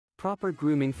Proper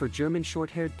grooming for German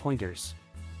Shorthaired Pointers.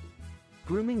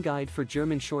 Grooming guide for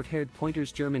German Shorthaired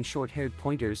Pointers. German Shorthaired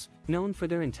Pointers, known for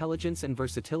their intelligence and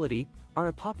versatility, are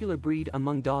a popular breed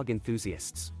among dog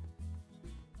enthusiasts.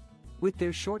 With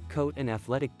their short coat and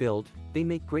athletic build, they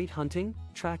make great hunting,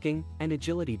 tracking, and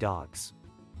agility dogs.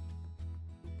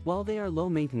 While they are low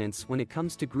maintenance when it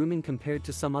comes to grooming compared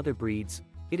to some other breeds,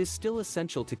 it is still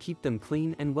essential to keep them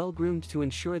clean and well groomed to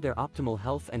ensure their optimal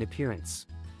health and appearance.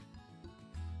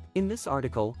 In this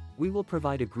article, we will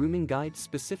provide a grooming guide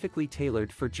specifically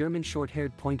tailored for German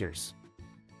Shorthaired Pointers.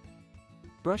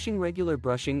 Brushing. Regular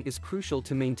brushing is crucial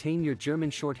to maintain your German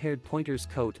Shorthaired Pointer's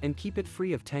coat and keep it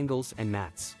free of tangles and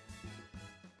mats.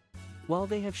 While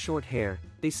they have short hair,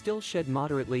 they still shed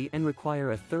moderately and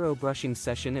require a thorough brushing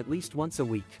session at least once a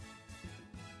week.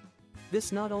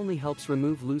 This not only helps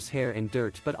remove loose hair and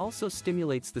dirt but also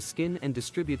stimulates the skin and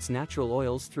distributes natural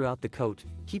oils throughout the coat,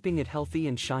 keeping it healthy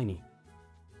and shiny.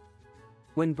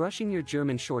 When brushing your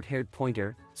German Shorthaired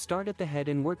Pointer, start at the head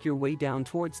and work your way down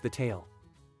towards the tail.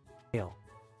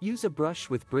 Use a brush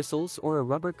with bristles or a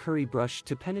rubber curry brush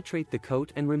to penetrate the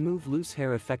coat and remove loose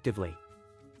hair effectively.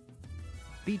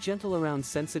 Be gentle around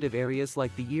sensitive areas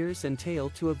like the ears and tail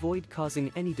to avoid causing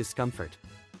any discomfort.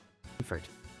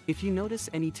 If you notice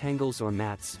any tangles or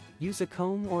mats, use a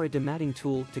comb or a dematting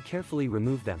tool to carefully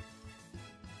remove them.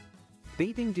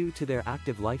 Bathing. Due to their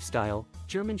active lifestyle,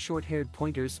 German Shorthaired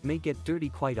Pointers may get dirty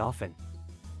quite often.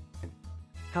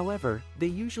 However, they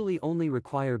usually only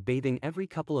require bathing every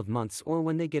couple of months or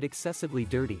when they get excessively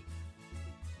dirty.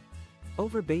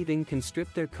 Overbathing can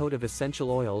strip their coat of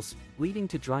essential oils, leading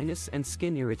to dryness and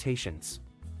skin irritations.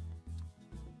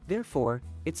 Therefore,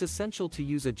 it's essential to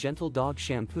use a gentle dog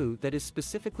shampoo that is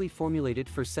specifically formulated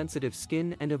for sensitive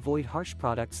skin and avoid harsh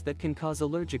products that can cause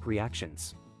allergic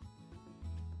reactions.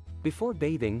 Before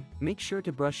bathing, make sure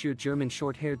to brush your German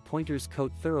Shorthaired Pointer's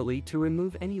coat thoroughly to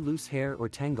remove any loose hair or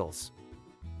tangles.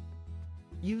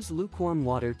 Use lukewarm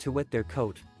water to wet their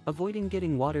coat, avoiding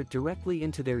getting water directly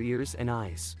into their ears and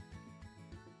eyes.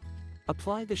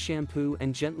 Apply the shampoo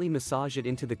and gently massage it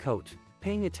into the coat,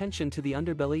 paying attention to the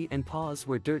underbelly and paws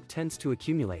where dirt tends to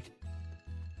accumulate.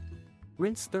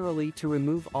 Rinse thoroughly to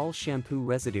remove all shampoo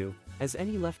residue, as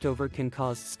any leftover can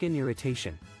cause skin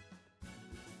irritation.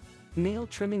 Nail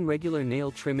trimming. Regular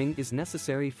nail trimming is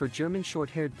necessary for German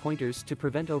Shorthaired Pointers to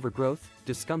prevent overgrowth,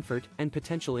 discomfort, and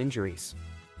potential injuries.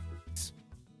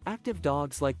 Active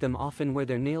dogs like them often wear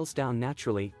their nails down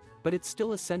naturally, but it's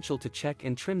still essential to check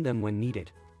and trim them when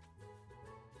needed.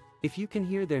 If you can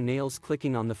hear their nails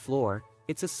clicking on the floor,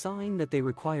 it's a sign that they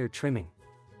require trimming.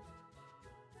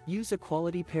 Use a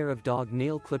quality pair of dog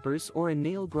nail clippers or a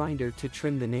nail grinder to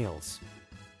trim the nails.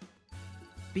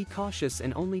 Be cautious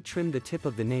and only trim the tip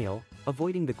of the nail,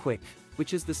 avoiding the quick,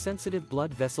 which is the sensitive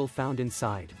blood vessel found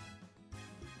inside.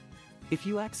 If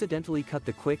you accidentally cut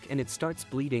the quick and it starts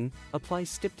bleeding, apply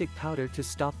styptic powder to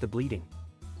stop the bleeding.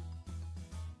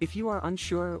 If you are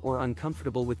unsure or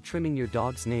uncomfortable with trimming your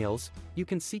dog's nails, you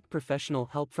can seek professional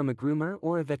help from a groomer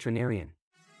or a veterinarian.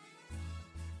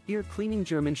 Ear cleaning.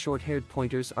 German Shorthaired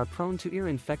Pointers are prone to ear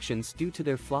infections due to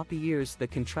their floppy ears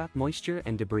that can trap moisture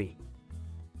and debris.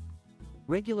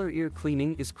 Regular ear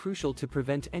cleaning is crucial to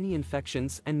prevent any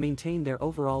infections and maintain their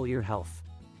overall ear health.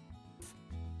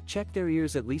 Check their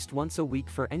ears at least once a week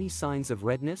for any signs of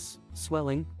redness,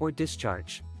 swelling, or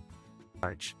discharge.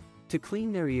 To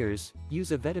clean their ears,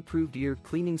 use a vet-approved ear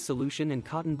cleaning solution and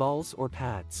cotton balls or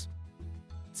pads.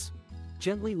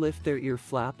 Gently lift their ear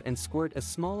flap and squirt a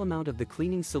small amount of the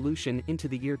cleaning solution into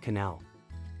the ear canal.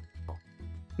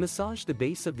 Massage the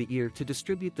base of the ear to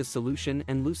distribute the solution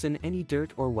and loosen any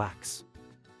dirt or wax.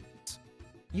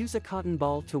 Use a cotton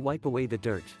ball to wipe away the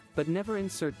dirt, but never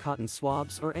insert cotton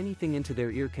swabs or anything into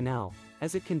their ear canal,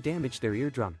 as it can damage their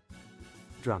eardrum.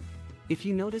 If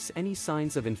you notice any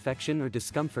signs of infection or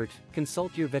discomfort,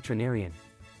 consult your veterinarian.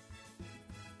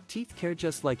 Teeth care.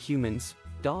 Just like humans,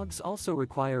 dogs also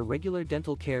require regular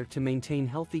dental care to maintain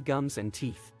healthy gums and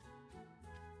teeth.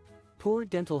 Poor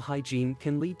dental hygiene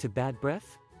can lead to bad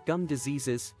breath, gum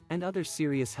diseases, and other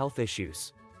serious health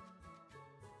issues.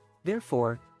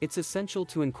 Therefore, it's essential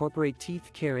to incorporate teeth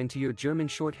care into your German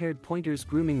Shorthaired Pointer's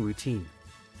grooming routine.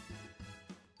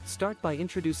 Start by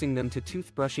introducing them to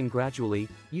toothbrushing gradually,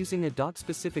 using a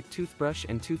dog-specific toothbrush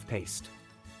and toothpaste.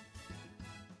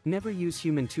 Never use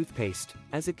human toothpaste,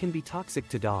 as it can be toxic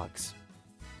to dogs.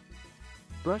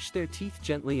 Brush their teeth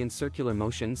gently in circular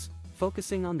motions,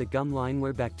 focusing on the gum line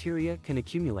where bacteria can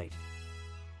accumulate.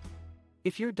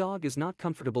 If your dog is not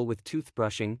comfortable with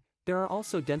toothbrushing, there are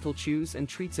also dental chews and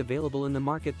treats available in the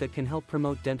market that can help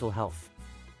promote dental health.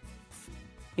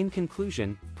 In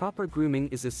conclusion, proper grooming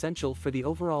is essential for the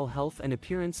overall health and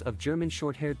appearance of German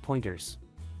Shorthaired Pointers.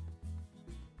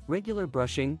 Regular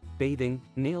brushing, bathing,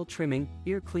 nail trimming,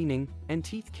 ear cleaning, and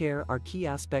teeth care are key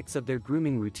aspects of their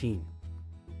grooming routine.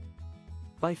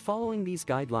 By following these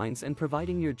guidelines and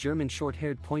providing your German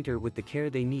Shorthaired Pointer with the care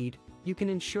they need, you can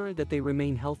ensure that they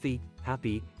remain healthy,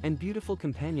 happy, and beautiful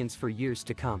companions for years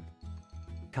to come.